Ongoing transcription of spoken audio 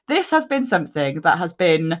this has been something that has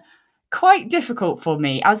been quite difficult for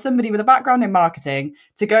me as somebody with a background in marketing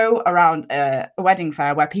to go around a wedding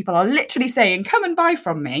fair where people are literally saying, come and buy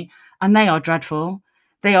from me. And they are dreadful.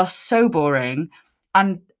 They are so boring.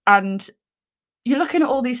 And you're looking at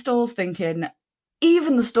all these stalls thinking,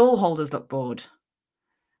 even the stall holders look bored.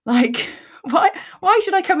 Like, why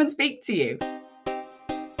should I come and speak to you?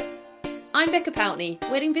 I'm Becca Poutney,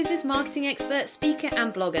 wedding business marketing expert, speaker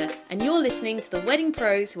and blogger, and you're listening to the Wedding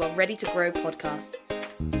Pros Who Are Ready to Grow podcast.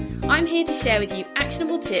 I'm here to share with you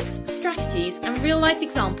actionable tips, strategies and real life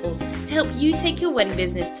examples to help you take your wedding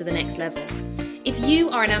business to the next level. If you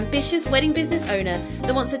are an ambitious wedding business owner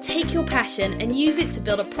that wants to take your passion and use it to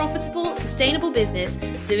build a profitable, sustainable business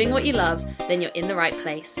doing what you love, then you're in the right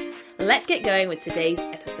place. Let's get going with today's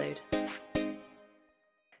episode.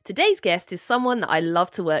 Today's guest is someone that I love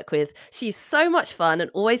to work with. She's so much fun and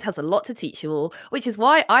always has a lot to teach you all, which is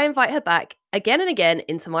why I invite her back again and again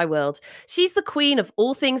into my world. She's the queen of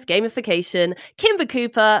all things gamification. Kimba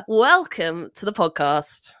Cooper, welcome to the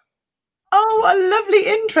podcast. Oh, a lovely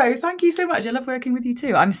intro. Thank you so much. I love working with you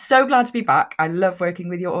too. I'm so glad to be back. I love working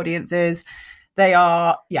with your audiences. They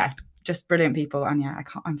are, just brilliant people. And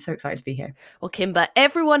I'm so excited to be here. Well, Kimba,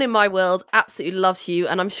 everyone in my world absolutely loves you.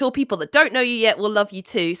 And I'm sure people that don't know you yet will love you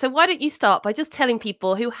too. So why don't you start by just telling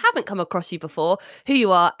people who haven't come across you before who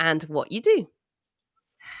you are and what you do?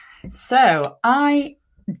 So I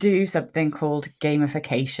do something called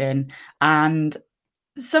gamification. And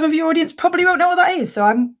some of your audience probably won't know what that is. So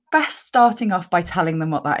I'm best starting off by telling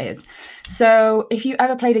them what that is. So if you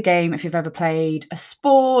ever played a game, if you've ever played a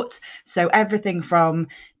sport, so everything from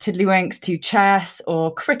tiddlywinks to chess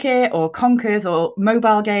or cricket or conkers or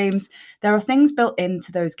mobile games, there are things built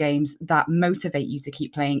into those games that motivate you to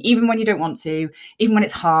keep playing, even when you don't want to, even when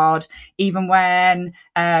it's hard, even when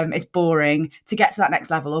it's boring, to get to that next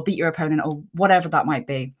level or beat your opponent or whatever that might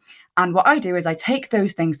be. And what I do is I take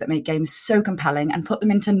those things that make games so compelling and put them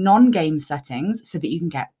into non-game settings so that you can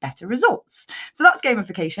get better results. So that's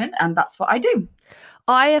gamification, and that's what I do.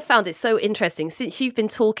 I have found it so interesting since you've been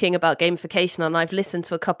talking about gamification and I've listened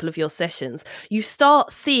to a couple of your sessions. You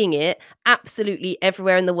start seeing it absolutely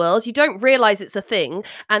everywhere in the world. You don't realize it's a thing.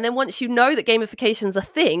 And then once you know that gamification is a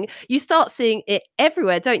thing, you start seeing it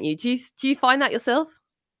everywhere, don't you? Do you find that yourself?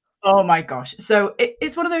 Oh my gosh. So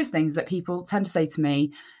it's one of those things that people tend to say to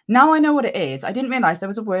me, now I know what it is. I didn't realize there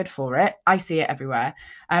was a word for it. I see it everywhere.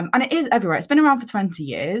 And it is everywhere. It's been around for 20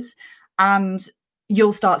 years. And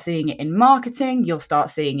you'll start seeing it in marketing. You'll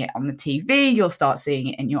start seeing it on the TV. You'll start seeing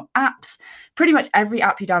it in your apps. Pretty much every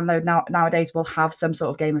app you download nowadays will have some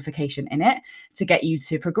sort of gamification in it to get you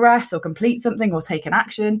to progress or complete something or take an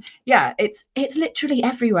action. Yeah, it's literally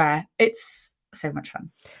everywhere. It's so much fun.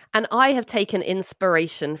 And I have taken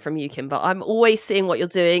inspiration from you, Kimba. I'm always seeing what you're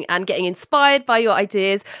doing and getting inspired by your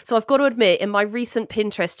ideas. So I've got to admit, in my recent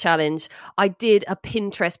Pinterest challenge, I did a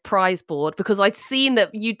Pinterest prize board because I'd seen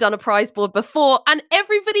that you'd done a prize board before and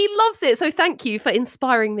everybody loves it. So thank you for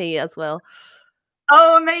inspiring me as well.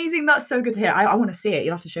 Oh, amazing. That's so good to hear. I want to see it.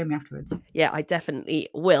 You'll have to show me afterwards. Yeah, I definitely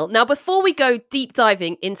will. Now, before we go deep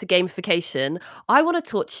diving into gamification, I want to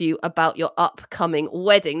talk to you about your upcoming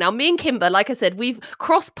wedding. Now, me and Kimba, like I said, we've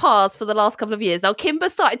crossed paths for the last couple of years. Now, Kimba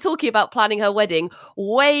started talking about planning her wedding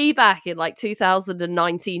way back in like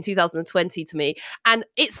 2019, 2020 to me. And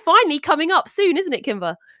it's finally coming up soon, isn't it,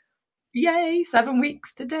 Kimba? Yay, 7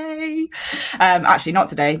 weeks today. Actually, not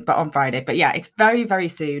today, but on Friday. But yeah, it's very, very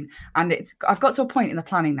soon. And I've got to a point in the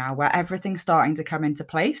planning now where everything's starting to come into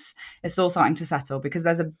place. It's all starting to settle because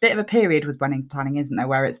there's a bit of a period with wedding planning, isn't there,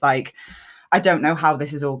 where it's like, I don't know how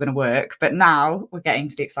this is all going to work, but now we're getting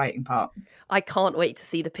to the exciting part. I can't wait to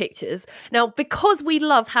see the pictures. Now, because we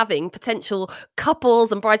love having potential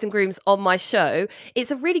couples and brides and grooms on my show,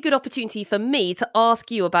 it's a really good opportunity for me to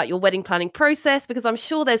ask you about your wedding planning process, because I'm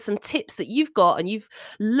sure there's some tips that you've got and you've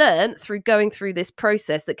learned through going through this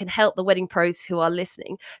process that can help the wedding pros who are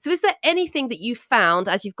listening. So is there anything that you found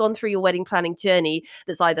as you've gone through your wedding planning journey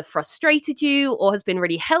that's either frustrated you or has been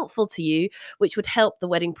really helpful to you, which would help the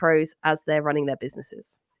wedding pros as they're running their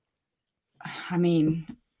businesses? I mean,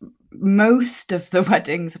 most of the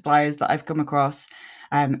wedding suppliers that I've come across,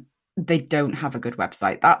 they don't have a good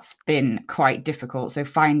website. That's been quite difficult. So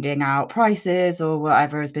finding out prices or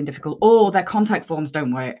whatever has been difficult, or their contact forms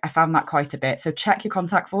don't work. I found that quite a bit. So check your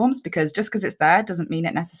contact forms, because just because it's there doesn't mean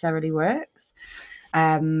it necessarily works.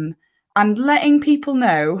 And letting people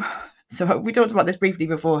know, so we talked about this briefly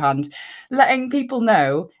beforehand, letting people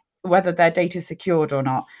know whether their data is secured or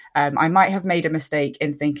not. I might have made a mistake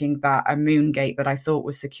in thinking that a moon gate that I thought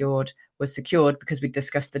was secured was secured because we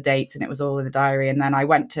discussed the dates and it was all in the diary. And then I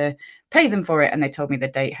went to pay them for it and they told me the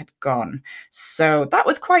date had gone. So that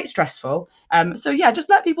was quite stressful. So yeah, just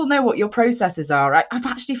let people know what your processes are. I've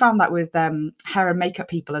actually found that with hair and makeup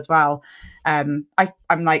people as well. I'm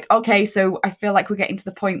like, okay, so I feel like we're getting to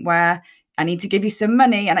the point where I need to give you some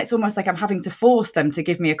money, and it's almost like I'm having to force them to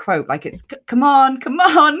give me a quote. Like, it's come on,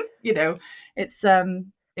 it's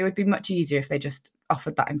it would be much easier if they just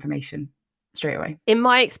offered that information straight away. In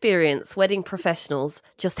my experience, wedding professionals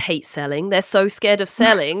just hate selling. They're so scared of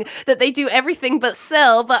selling that they do everything but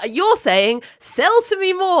sell. But you're saying, sell to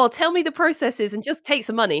me more, tell me the processes, and just take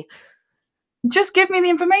some money. Just give me the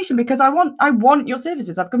information, because I want your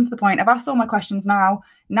services. I've come to the point, I've asked all my questions now.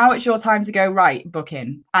 Now it's your time to go, right, book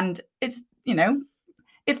in. And it's,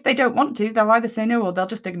 if they don't want to, they'll either say no or they'll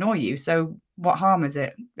just ignore you. So what harm is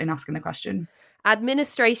it in asking the question?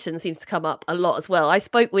 Administration seems to come up a lot as well. I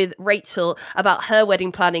spoke with Rachel about her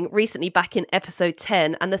wedding planning recently back in episode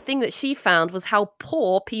 10. And the thing that she found was how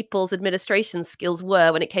poor people's administration skills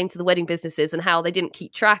were when it came to the wedding businesses, and how they didn't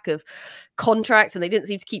keep track of contracts and they didn't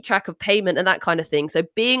seem to keep track of payment and that kind of thing. So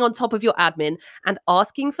being on top of your admin and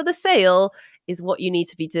asking for the sale is what you need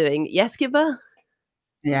to be doing. Yes, Kimba?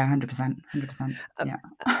 Yeah, 100%. Yeah.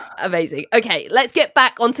 Amazing. Okay, let's get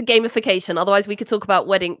back onto gamification. Otherwise, we could talk about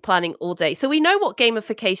wedding planning all day. So we know what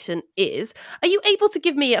gamification is. Are you able to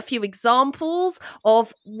give me a few examples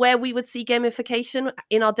of where we would see gamification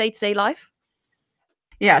in our day-to-day life?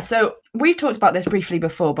 Yeah, so we've talked about this briefly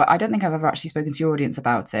before, but I don't think I've ever actually spoken to your audience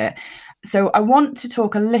about it. So I want to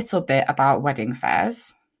talk a little bit about wedding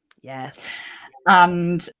fairs. Yes.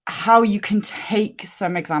 And how you can take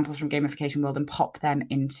some examples from gamification world and pop them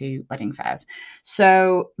into wedding fairs.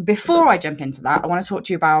 So before I jump into that, I want to talk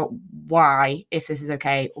to you about why, if this is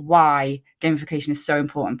okay, why gamification is so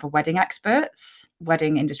important for wedding experts,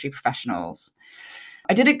 wedding industry professionals.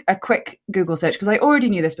 I did a quick Google search because I already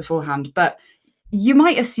knew this beforehand, but you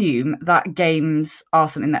might assume that games are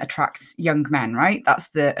something that attracts young men, right? That's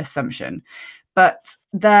the assumption. But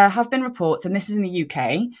there have been reports, and this is in the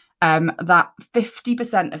UK, that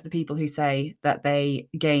 50% of the people who say that they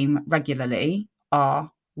game regularly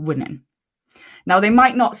are women. Now, they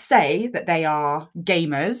might not say that they are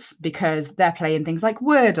gamers because they're playing things like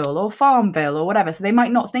Wordle or Farmville or whatever. So they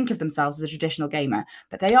might not think of themselves as a traditional gamer,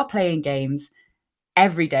 but they are playing games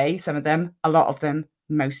every day, some of them, a lot of them,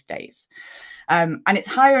 most days. And it's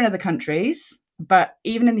higher in other countries, but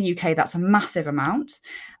even in the UK, that's a massive amount.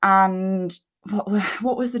 And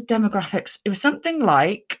what was the demographics? It was something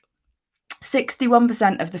like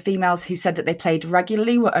 61% of the females who said that they played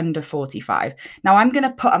regularly were under 45. Now, I'm going to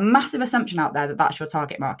put a massive assumption out there that that's your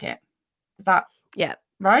target market. Is that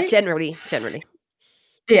right? Generally.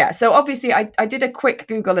 Yeah, so obviously I did a quick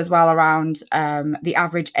Google as well around the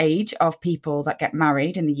average age of people that get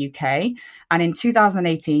married in the UK. And in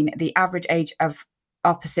 2018, the average age of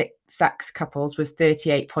opposite sex couples was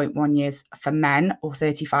 38.1 years for men or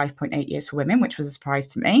 35.8 years for women, which was a surprise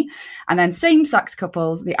to me. And then same sex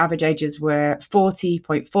couples, the average ages were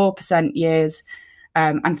 40.4% years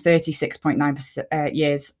and 36.9%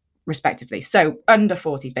 years respectively. So under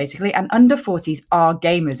 40s basically, and under 40s are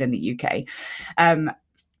gamers in the UK.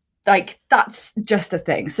 That's just a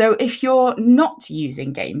thing. So if you're not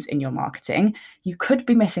using games in your marketing, you could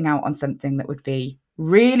be missing out on something that would be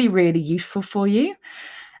really, really useful for you.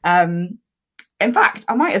 In fact,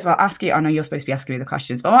 I might as well ask you, I know you're supposed to be asking me the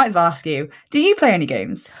questions, but I might as well ask you, do you play any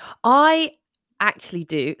games? I actually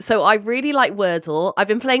do. So I really like Wordle. I've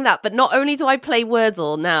been playing that, but not only do I play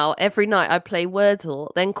Wordle now, every night I play Wordle,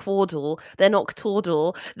 then Quordle, then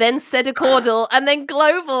Octordle, then Sedicordle, and then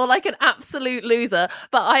Global, like an absolute loser.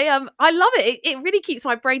 But I love it. It really keeps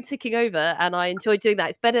my brain ticking over, and I enjoy doing that.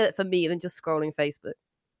 It's better for me than just scrolling Facebook.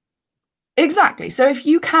 Exactly. So if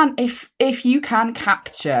you can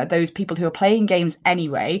capture those people who are playing games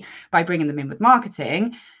anyway by bringing them in with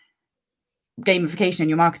marketing, gamification in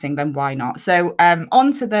your marketing, then why not? So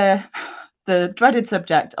on to the dreaded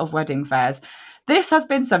subject of wedding fairs. This has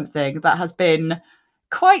been something that has been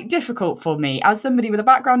quite difficult for me as somebody with a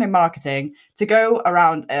background in marketing to go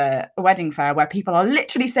around a wedding fair where people are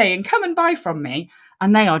literally saying, come and buy from me.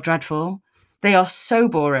 And they are dreadful. They are so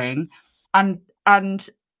boring. And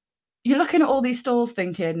you're looking at all these stalls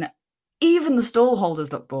thinking, even the stall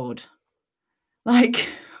holders look bored. Like,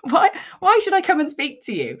 why should I come and speak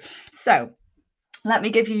to you? So let me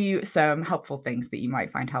give you some helpful things that you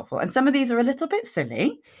might find helpful. And some of these are a little bit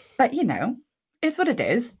silly, but is what it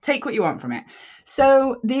is. Take what you want from it.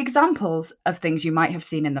 So the examples of things you might have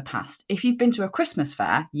seen in the past. If you've been to a Christmas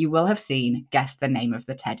fair, you will have seen guess the name of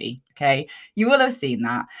the teddy. Okay. You will have seen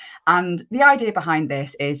that. And the idea behind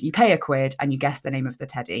this is you pay £1 and you guess the name of the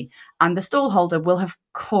teddy. And the stall holder will of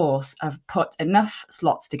course have put enough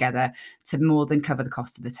slots together to more than cover the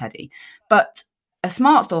cost of the teddy. But a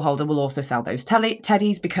smart stall holder will also sell those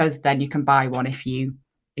teddies, because then you can buy one if you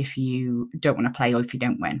don't want to play or if you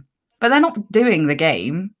don't win. But they're not doing the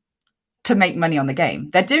game to make money on the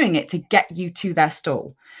game. They're doing it to get you to their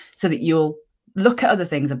stall so that you'll look at other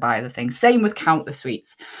things and buy other things. Same with Count the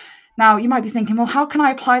Sweets. Now, you might be thinking, well, how can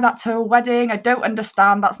I apply that to a wedding? I don't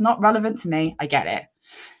understand. That's not relevant to me. I get it.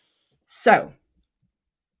 So,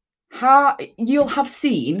 you'll have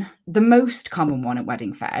seen the most common one at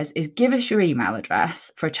wedding fairs is give us your email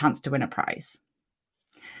address for a chance to win a prize.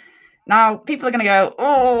 Now, people are going to go,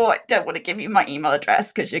 oh, I don't want to give you my email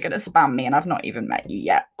address because you're going to spam me and I've not even met you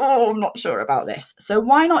yet. Oh, I'm not sure about this. So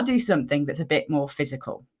why not do something that's a bit more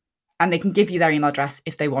physical? And they can give you their email address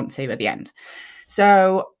if they want to at the end.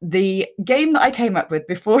 So the game that I came up with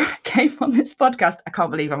before I came on this podcast, I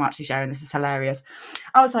can't believe I'm actually sharing this, is hilarious.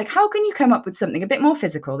 I was like, how can you come up with something a bit more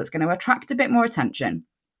physical that's going to attract a bit more attention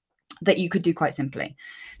that you could do quite simply?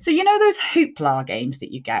 So you know those hoopla games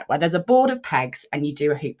that you get where there's a board of pegs and you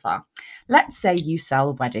do a hoopla? Let's say you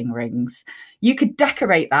sell wedding rings. You could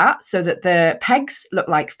decorate that so that the pegs look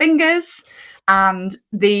like fingers and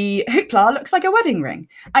the hoopla looks like a wedding ring.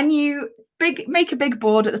 And you make a big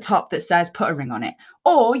board at the top that says put a ring on it.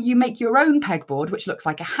 Or you make your own pegboard, which looks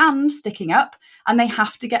like a hand sticking up, and they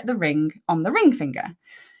have to get the ring on the ring finger.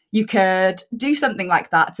 You could do something like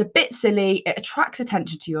that. It's a bit silly. It attracts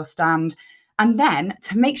attention to your stand. And then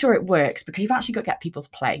to make sure it works, because you've actually got to get people to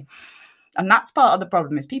play. And that's part of the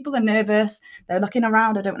problem, is people are nervous. They're looking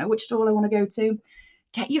around. I don't know which stall I want to go to.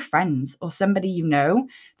 Get your friends or somebody you know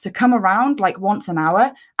to come around like once an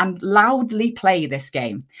hour and loudly play this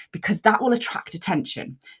game, because that will attract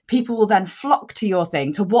attention. People will then flock to your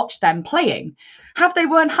thing to watch them playing. Have they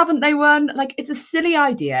won? Haven't they won? Like, it's a silly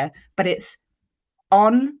idea, but it's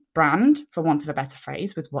on brand, for want of a better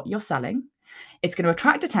phrase, with what you're selling. It's going to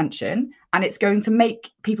attract attention and it's going to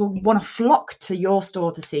make people want to flock to your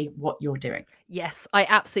store to see what you're doing. Yes, I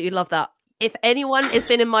absolutely love that. If anyone has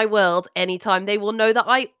been in my world anytime, they will know that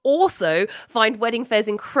I also find wedding fairs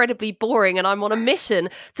incredibly boring, and I'm on a mission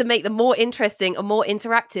to make them more interesting and more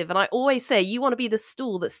interactive. And I always say, you want to be the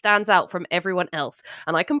stall that stands out from everyone else.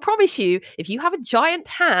 And I can promise you, if you have a giant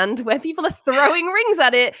hand where people are throwing rings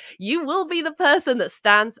at it, you will be the person that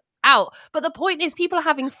stands out. But the point is, people are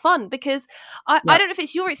having fun, because I don't know if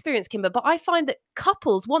it's your experience, Kimba, but I find that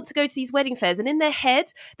couples want to go to these wedding fairs and in their head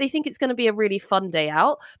they think it's going to be a really fun day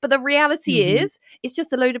out, but the reality is it's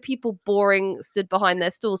just a load of people boring stood behind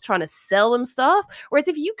their stalls trying to sell them stuff. Whereas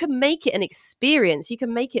if you can make it an experience, you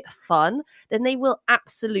can make it fun, then they will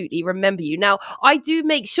absolutely remember you. Now, I do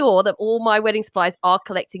make sure that all my wedding suppliers are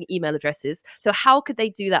collecting email addresses, so how could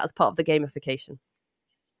they do that as part of the gamification?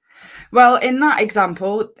 Well, in that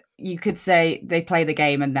example, you could say they play the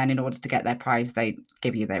game and then in order to get their prize, they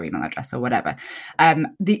give you their email address or whatever.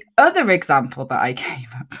 The other example that I came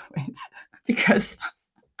up with, because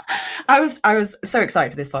I was so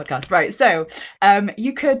excited for this podcast, right? So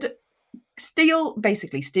you could steal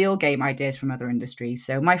game ideas from other industries.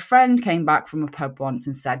 So my friend came back from a pub once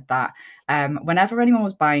and said that whenever anyone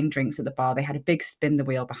was buying drinks at the bar, they had a big spin the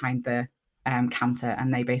wheel behind the counter,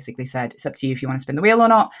 and they basically said it's up to you if you want to spin the wheel or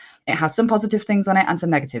not. It has some positive things on it and some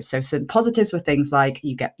negatives. So some positives were things like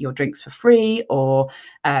you get your drinks for free, or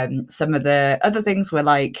some of the other things were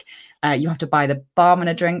like you have to buy the barman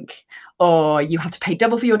a drink, or you have to pay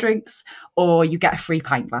double for your drinks, or you get a free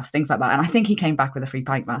pint glass, things like that. And I think he came back with a free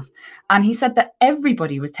pint glass. And he said that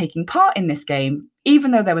everybody was taking part in this game, even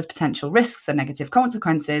though there was potential risks and negative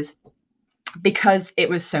consequences, because it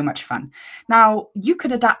was so much fun. Now, you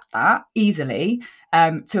could adapt that easily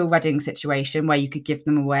to a wedding situation where you could give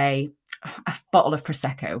them away a bottle of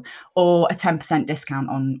Prosecco or a 10% discount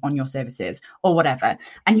on your services or whatever.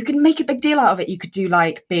 And you can make a big deal out of it. You could do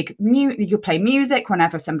like you could play music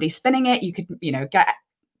whenever somebody's spinning it. You could,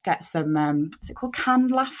 get some, is it called canned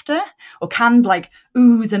laughter, or canned like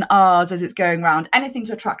oohs and ahs as it's going around, anything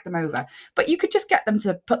to attract them over. But you could just get them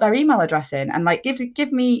to put their email address in and like,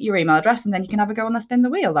 give me your email address, and then you can have a go on the spin the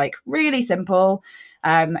wheel. Like, really simple.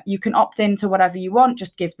 You can opt into whatever you want.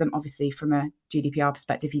 Just give them, obviously from a GDPR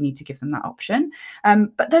perspective, you need to give them that option.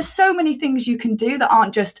 But there's so many things you can do that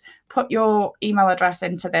aren't just put your email address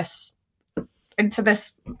into this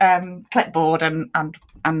clipboard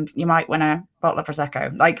and you might win a bottle of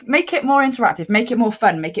Prosecco. Like, make it more interactive, make it more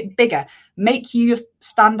fun, make it bigger, make you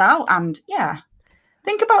stand out, and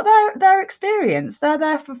think about their experience. They're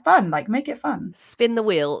there for fun. Like, make it fun. Spin the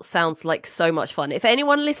wheel sounds like so much fun. If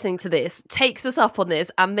anyone listening to this takes us up on this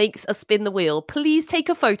and makes a spin the wheel, please take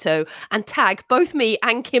a photo and tag both me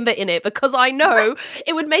and Kimba in it, because I know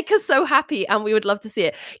it would make us so happy and we would love to see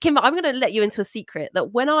it. Kimba, I'm going to let you into a secret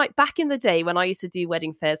that back in the day when I used to do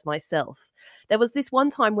wedding fairs myself, there was this one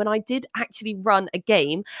time when I did actually run a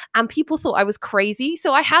game and people thought I was crazy.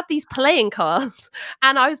 So I had these playing cards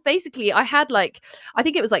and I had like, I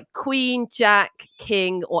think it was like Queen, Jack,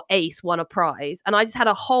 King or Ace won a prize. And I just had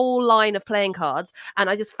a whole line of playing cards and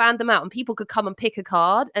I just fanned them out and people could come and pick a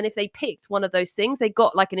card. And if they picked one of those things, they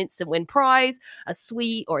got like an instant win prize, a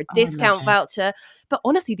sweet or a discount voucher. But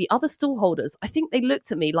honestly, the other stall holders, I think they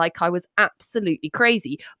looked at me like I was absolutely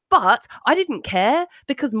crazy. But I didn't care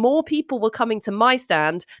because more people were coming to my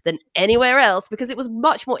stand than anywhere else because it was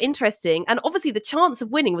much more interesting. And obviously the chance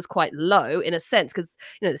of winning was quite low in a sense because,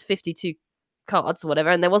 there's 52 cards or whatever,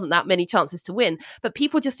 and there wasn't that many chances to win. But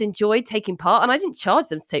people just enjoyed taking part and I didn't charge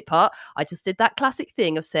them to take part. I just did that classic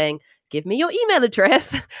thing of saying, give me your email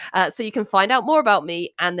address so you can find out more about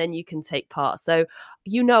me and then you can take part. So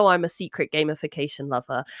I'm a secret gamification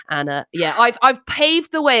lover. And I've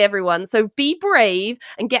paved the way, everyone. So be brave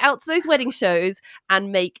and get out to those wedding shows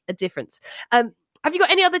and make a difference. Have you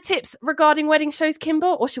got any other tips regarding wedding shows, Kimber,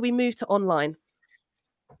 or should we move to online?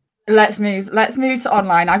 Let's move to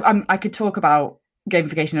online. I could talk about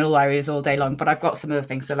gamification in all areas all day long, but I've got some other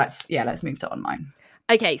things. So let's move to online.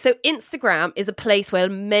 Okay, so Instagram is a place where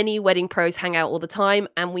many wedding pros hang out all the time,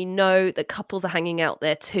 and we know that couples are hanging out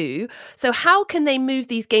there too. So how can they move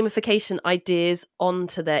these gamification ideas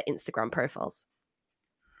onto their Instagram profiles?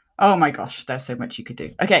 Oh my gosh, there's so much you could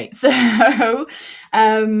do. Okay, so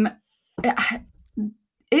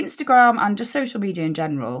Instagram and just social media in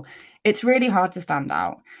general, it's really hard to stand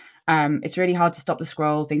out. It's really hard to stop the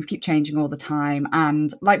scroll. Things keep changing all the time.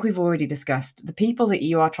 And like we've already discussed, the people that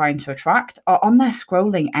you are trying to attract are on there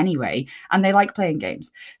scrolling anyway, and they like playing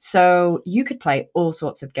games. So you could play all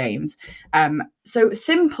sorts of games. So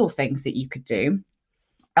simple things that you could do.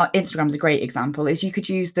 Instagram's a great example, is you could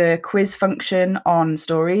use the quiz function on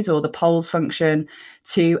stories or the polls function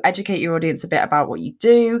to educate your audience a bit about what you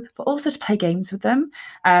do, but also to play games with them,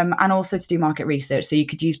 and also to do market research. So you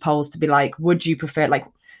could use polls to be like, would you prefer, like,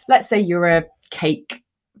 let's say you're a cake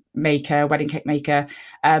maker, wedding cake maker.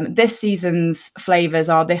 This season's flavors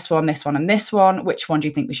are this one, and this one. Which one do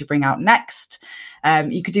you think we should bring out next?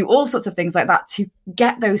 You could do all sorts of things like that to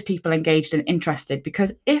get those people engaged and interested,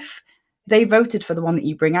 because if they voted for the one that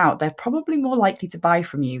you bring out, they're probably more likely to buy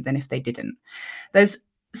from you than if they didn't. There's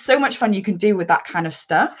so much fun you can do with that kind of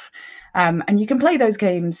stuff. And you can play those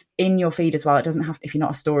games in your feed as well. It doesn't have to, if you're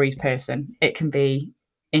not a stories person, it can be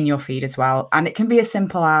in your feed as well. And it can be as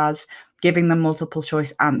simple as giving them multiple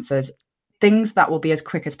choice answers, things that will be as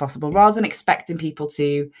quick as possible, rather than expecting people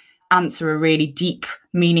to answer a really deep,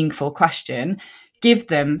 meaningful question. Give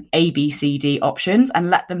them A, B, C, D options and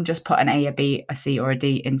let them just put an A, a B, a C, or a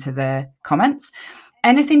D into the comments.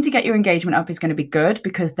 Anything to get your engagement up is going to be good,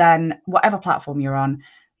 because then whatever platform you're on,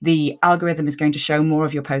 the algorithm is going to show more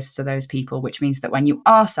of your posts to those people, which means that when you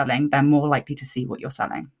are selling, they're more likely to see what you're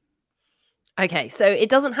selling. Okay, so it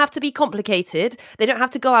doesn't have to be complicated. They don't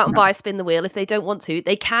have to go out and buy a spin the wheel if they don't want to.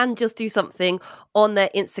 They can just do something on their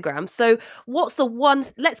Instagram. So what's the one,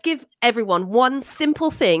 let's give everyone one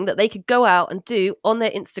simple thing that they could go out and do on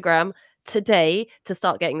their Instagram today to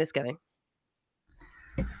start getting this going.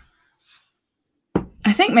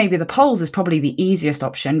 I think maybe the polls is probably the easiest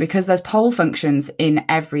option, because there's poll functions in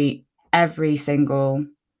every single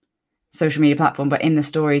social media platform, but in the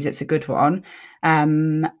stories, it's a good one.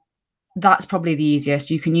 That's probably the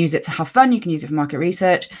easiest. You can use it to have fun. You can use it for market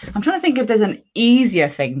research. I'm trying to think if there's an easier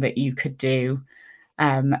thing that you could do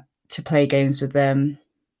to play games with them.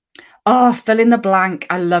 Oh, fill in the blank.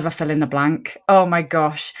 I love a fill in the blank. Oh my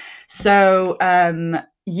gosh. So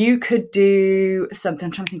you could do something.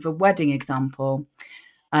 I'm trying to think of a wedding example.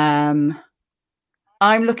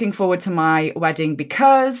 I'm looking forward to my wedding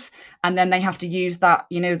because, and then they have to use that,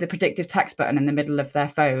 the predictive text button in the middle of their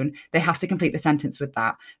phone. They have to complete the sentence with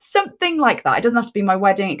that. Something like that. It doesn't have to be my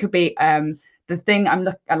wedding. It could be the thing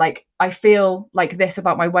I feel like this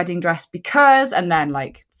about my wedding dress because, and then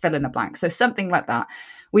like fill in the blank. So something like that.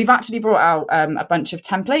 We've actually brought out a bunch of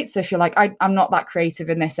templates. So if you're like, I'm not that creative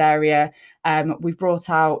in this area, we've brought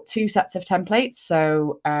out 2 sets of templates.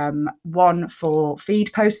 So one for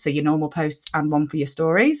feed posts, so your normal posts, and one for your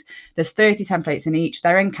stories. There's 30 templates in each.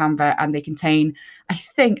 They're in Canva and they contain, I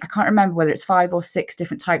can't remember whether it's 5 or 6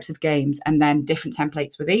 different types of games, and then different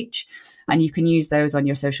templates with each. And you can use those on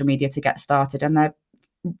your social media to get started. And they're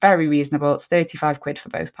very reasonable. It's 35 quid for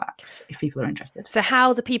both packs if people are interested. So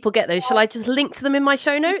how do people get those? Shall I just link to them in my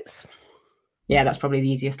show notes? Yeah, that's probably the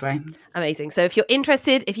easiest way. Amazing. So if you're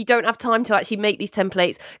interested, if you don't have time to actually make these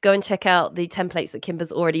templates, go and check out the templates that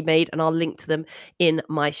Kimba's already made, and I'll link to them in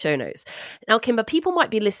my show notes. Now, Kimba, people might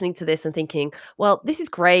be listening to this and thinking, well, this is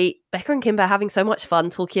great. Becca and Kimba are having so much fun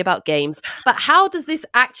talking about games, but how does this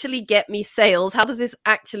actually get me sales? How does this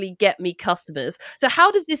actually get me customers? So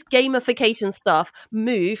how does this gamification stuff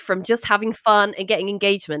move from just having fun and getting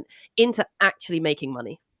engagement into actually making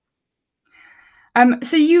money?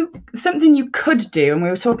 So something you could do, and we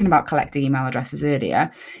were talking about collecting email addresses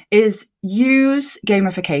earlier, is use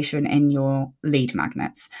gamification in your lead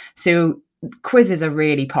magnets. So quizzes are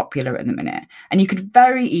really popular at the minute, and you could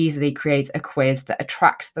very easily create a quiz that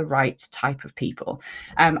attracts the right type of people.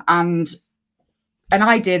 And an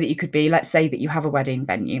idea that you could be, let's say that you have a wedding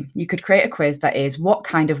venue, you could create a quiz that is, what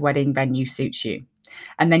kind of wedding venue suits you?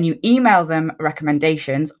 And then you email them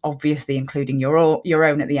recommendations, obviously including your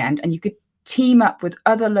own at the end, and you could team up with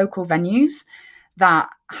other local venues that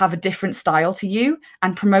have a different style to you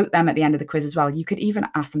and promote them at the end of the quiz as well. You could even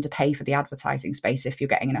ask them to pay for the advertising space if you're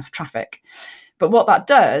getting enough traffic. But what that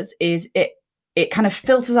does is it kind of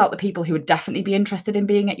filters out the people who would definitely be interested in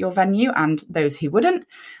being at your venue and those who wouldn't.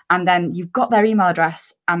 And then you've got their email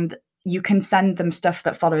address and you can send them stuff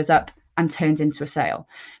that follows up and turns into a sale.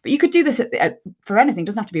 But you could do this for anything. It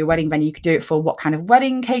doesn't have to be a wedding venue. You could do it for, what kind of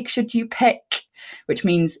wedding cake should you pick? Which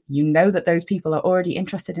means you know that those people are already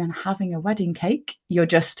interested in having a wedding cake. You're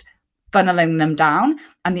just funneling them down,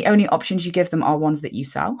 and the only options you give them are ones that you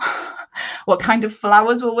sell. What kind of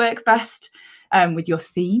flowers will work best with your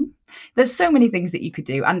theme? There's so many things that you could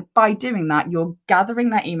do. And by doing that, you're gathering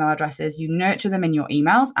their email addresses, you nurture them in your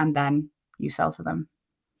emails, and then you sell to them.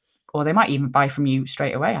 Or they might even buy from you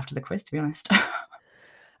straight away after the quiz, to be honest.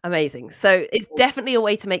 Amazing. So it's definitely a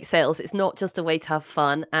way to make sales. It's not just a way to have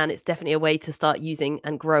fun, and it's definitely a way to start using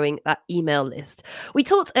and growing that email list. We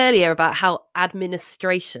talked earlier about how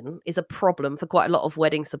administration is a problem for quite a lot of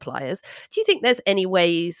wedding suppliers. Do you think there's any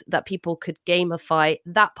ways that people could gamify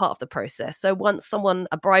that part of the process? So once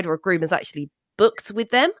a bride or a groom has actually booked with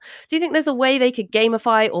them, do you think there's a way they could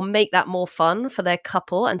gamify or make that more fun for their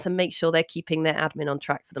couple and to make sure they're keeping their admin on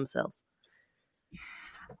track for themselves?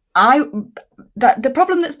 The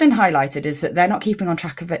problem that's been highlighted is that they're not keeping on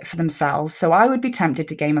track of it for themselves. So I would be tempted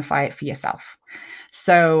to gamify it for yourself.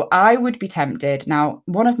 So I would be tempted. Now,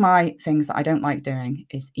 one of my things that I don't like doing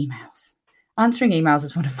is emails. Answering emails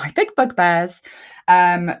is one of my big bugbears.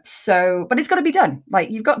 But it's got to be done. Like,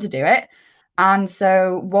 you've got to do it. And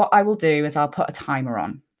so what I will do is I'll put a timer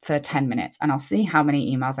on for 10 minutes and I'll see how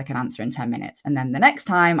many emails I can answer in 10 minutes. And then the next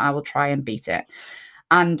time I will try and beat it.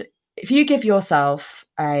 And if you give yourself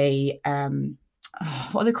a,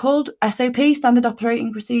 what are they called? SOP, standard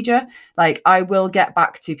operating procedure. Like, I will get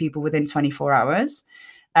back to people within 24 hours.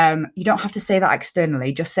 You don't have to say that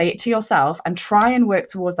externally. Just say it to yourself and try and work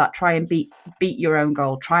towards that. Try and beat your own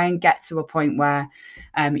goal. Try and get to a point where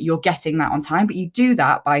you're getting that on time. But you do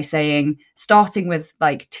that by starting with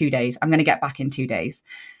like 2 days. I'm going to get back in 2 days.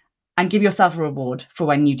 And give yourself a reward for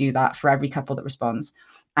when you do that for every couple that responds.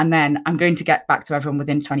 And then I'm going to get back to everyone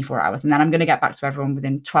within 24 hours. And then I'm going to get back to everyone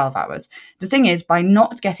within 12 hours. The thing is, by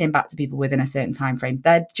not getting back to people within a certain time frame,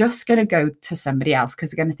 they're just going to go to somebody else because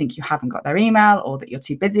they're going to think you haven't got their email, or that you're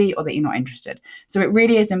too busy, or that you're not interested. So it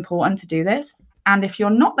really is important to do this. And if you're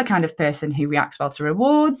not the kind of person who reacts well to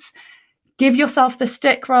rewards, give yourself the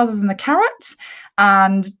stick rather than the carrot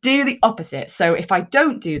and do the opposite. So if I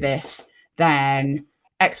don't do this, then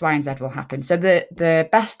X, Y, and Z will happen. So the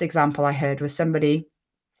best example I heard was somebody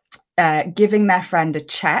giving their friend a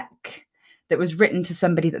check that was written to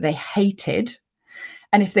somebody that they hated.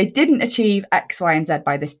 And if they didn't achieve X, Y, and Z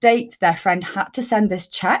by this date, their friend had to send this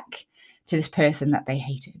check to this person that they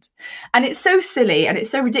hated. And it's so silly and it's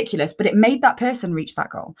so ridiculous, but it made that person reach that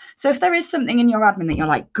goal. So if there is something in your admin that you're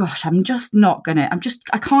like, gosh, I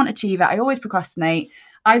can't achieve it, I always procrastinate,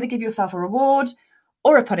 either give yourself a reward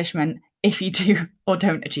or a punishment if you do or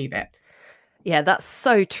don't achieve it. Yeah, that's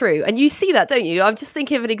so true. And you see that, don't you? I'm just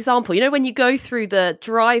thinking of an example. You know, when you go through the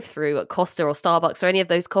drive-through at Costa or Starbucks or any of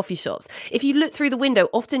those coffee shops, if you look through the window,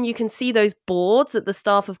 often you can see those boards that the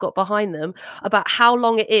staff have got behind them about how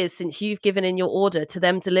long it is since you've given in your order to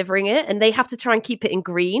them delivering it. And they have to try and keep it in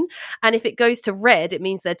green. And if it goes to red, it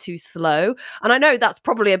means they're too slow. And I know that's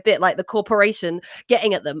probably a bit like the corporation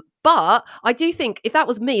getting at them. But I do think if that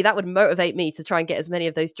was me, that would motivate me to try and get as many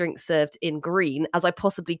of those drinks served in green as I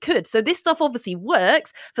possibly could. So this stuff obviously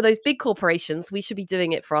works for those big corporations. We should be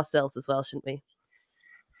doing it for ourselves as well, shouldn't we?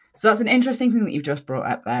 So that's an interesting thing that you've just brought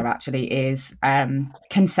up there, actually, is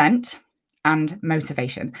consent and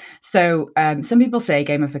motivation. So some people say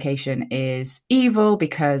gamification is evil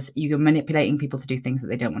because you're manipulating people to do things that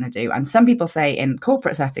they don't want to do. And some people say in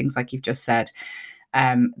corporate settings, like you've just said,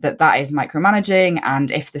 that is micromanaging. And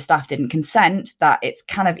if the staff didn't consent, that it's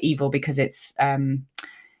kind of evil because it's,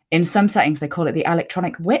 in some settings, they call it the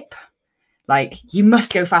electronic whip. Like, you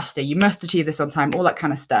must go faster, you must achieve this on time, all that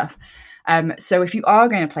kind of stuff. So if you are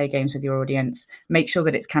going to play games with your audience, make sure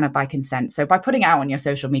that it's kind of by consent. So by putting it out on your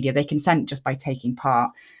social media, they consent just by taking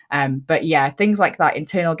part. But yeah, things like that,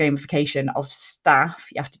 internal gamification of staff,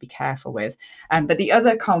 you have to be careful with. But the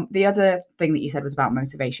other thing that you said was about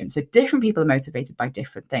motivation. So different people are motivated by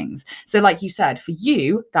different things. So like you said, for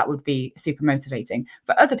you, that would be super motivating.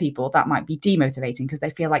 For other people, that might be demotivating because they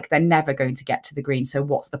feel like they're never going to get to the green. So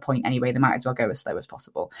what's the point anyway? They might as well go as slow as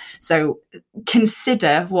possible. So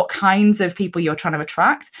consider what kinds of people you're trying to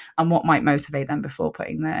attract and what might motivate them before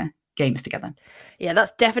putting their games together. Yeah,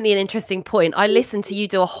 that's definitely an interesting point. I listened to you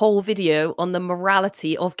do a whole video on the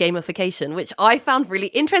morality of gamification, which I found really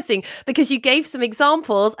interesting because you gave some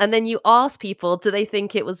examples and then you asked people, do they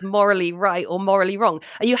think it was morally right or morally wrong?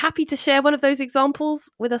 Are you happy to share one of those examples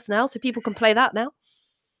with us now so people can play that now?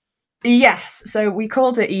 Yes. So we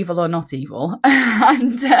called it evil or not evil.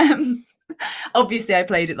 And obviously I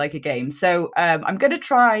played it like a game. So I'm going to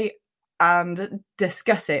try and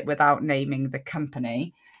discuss it without naming the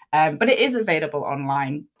company. But it is available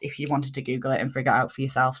online if you wanted to Google it and figure it out for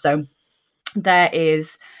yourself. So there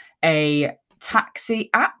is a taxi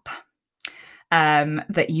app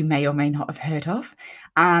that you may or may not have heard of.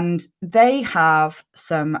 And they have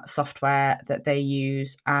some software that they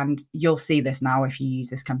use. And you'll see this now if you use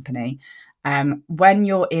this company. When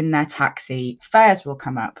you're in their taxi, fares will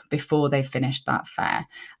come up before they've finished that fare.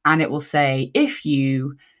 And it will say, if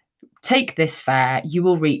you take this fare, you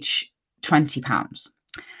will reach £20.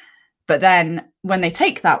 But then when they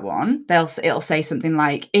take that one, it'll say something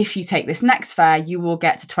like, if you take this next fare, you will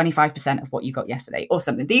get to 25% of what you got yesterday or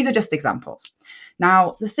something. These are just examples.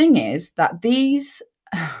 Now, the thing is that these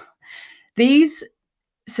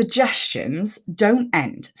suggestions don't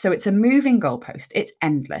end. So it's a moving goalpost. It's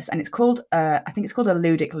endless. And it's called, I think it's called a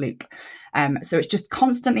ludic loop. So it's just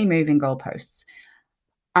constantly moving goalposts.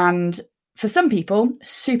 And for some people,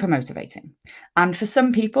 super motivating. And for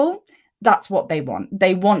some people, that's what they want.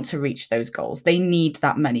 They want to reach those goals. They need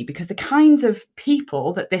that money because the kinds of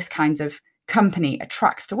people that this kind of company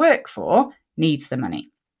attracts to work for needs the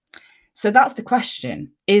money. So that's the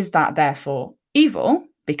question. Is that therefore evil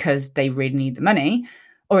because they really need the money?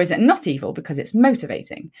 Or is it not evil because it's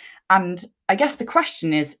motivating? And I guess the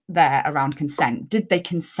question is there around consent. Did they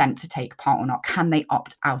consent to take part or not? Can they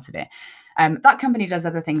opt out of it? That company does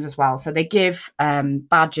other things as well. So they give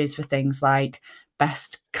badges for things like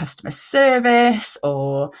best customer service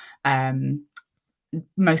or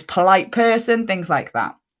most polite person, things like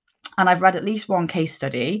that. And I've read at least one case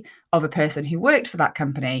study of a person who worked for that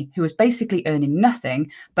company who was basically earning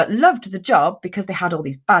nothing, but loved the job because they had all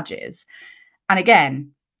these badges. And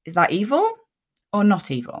again, is that evil or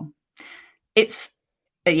not evil? It's,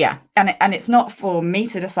 yeah. And it's not for me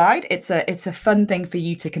to decide. It's a fun thing for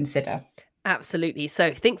you to consider. Absolutely.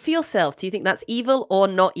 So think for yourself. Do you think that's evil or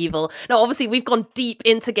not evil? Now, obviously, we've gone deep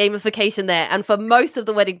into gamification there. And for most of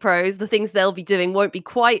the wedding pros, the things they'll be doing won't be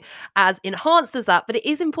quite as enhanced as that. But it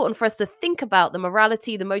is important for us to think about the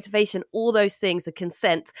morality, the motivation, all those things, the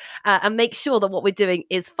consent, and make sure that what we're doing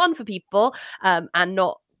is fun for people and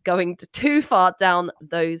not going too far down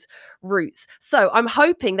those routes. So I'm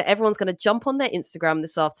hoping that everyone's going to jump on their Instagram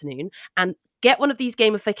this afternoon and get one of these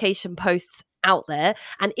gamification posts out there.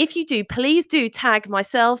 And if you do, please do tag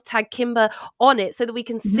myself, tag Kimba on it so that we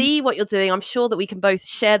can see what you're doing. I'm sure that we can both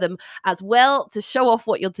share them as well to show off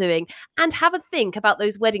what you're doing and have a think about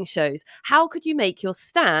those wedding shows. How could you make your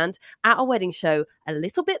stand at a wedding show a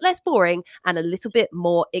little bit less boring and a little bit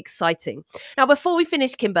more exciting? Now, before we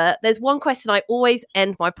finish, Kimba, there's one question I always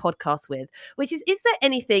end my podcast with, which is there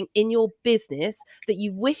anything in your business that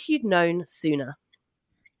you wish you'd known sooner?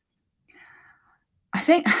 I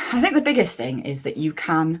think the biggest thing is that you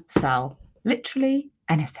can sell literally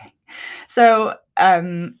anything. So,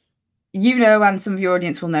 and some of your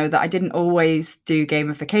audience will know that I didn't always do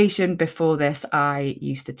gamification. Before this, I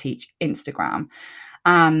used to teach Instagram.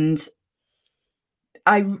 And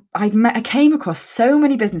I came across so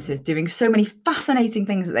many businesses doing so many fascinating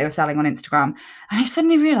things that they were selling on Instagram. And I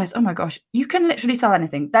suddenly realized, oh my gosh, you can literally sell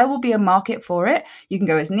anything. There will be a market for it. You can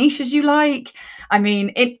go as niche as you like. I mean,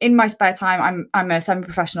 in my spare time, I'm a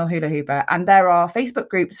semi-professional hula hooper, and there are Facebook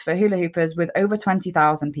groups for hula hoopers with over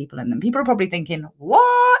 20,000 people in them. People are probably thinking,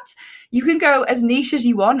 what? You can go as niche as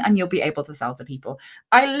you want and you'll be able to sell to people.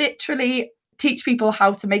 I literally teach people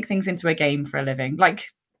how to make things into a game for a living. Like,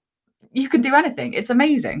 you can do anything. It's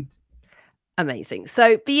amazing. Amazing.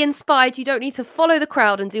 So be inspired. You don't need to follow the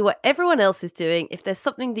crowd and do what everyone else is doing. If there's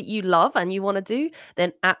something that you love and you want to do,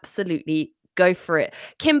 then absolutely go for it.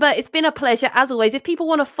 Kimba, it's been a pleasure as always. If people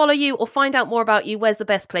want to follow you or find out more about you, where's the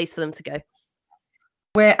best place for them to go?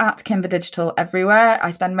 We're at Kimba Digital everywhere.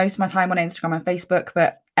 I spend most of my time on Instagram and Facebook,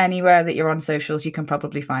 but anywhere that you're on socials, you can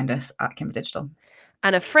probably find us at Kimba Digital.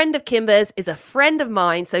 And a friend of Kimba's is a friend of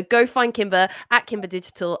mine. So go find Kimba at Kimba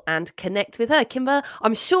Digital and connect with her. Kimba,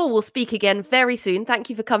 I'm sure we'll speak again very soon. Thank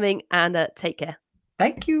you for coming and take care.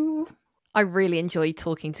 Thank you. I really enjoyed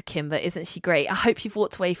talking to Kimba. Isn't she great? I hope you've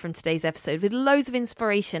walked away from today's episode with loads of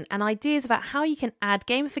inspiration and ideas about how you can add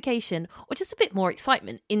gamification or just a bit more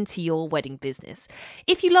excitement into your wedding business.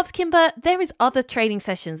 If you loved Kimba, there is other training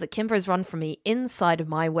sessions that Kimba has run for me inside of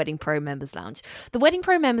my Wedding Pro Members Lounge. The Wedding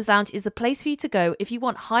Pro Members Lounge is the place for you to go if you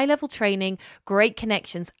want high-level training, great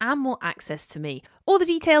connections, and more access to me. All the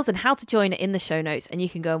details and how to join are in the show notes, and you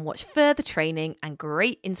can go and watch further training and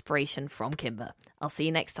great inspiration from Kimba. I'll see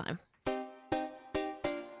you next time.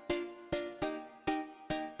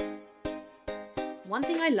 One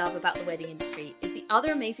thing I love about the wedding industry is the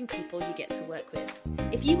other amazing people you get to work with.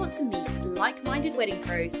 If you want to meet like-minded wedding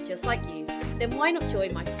pros just like you, then why not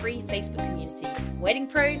join my free Facebook community, Wedding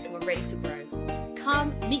Pros Who Are Ready to Grow.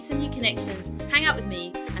 Come, meet some new connections, hang out with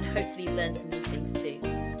me, and hopefully learn some new things too.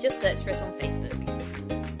 Just search for us on Facebook.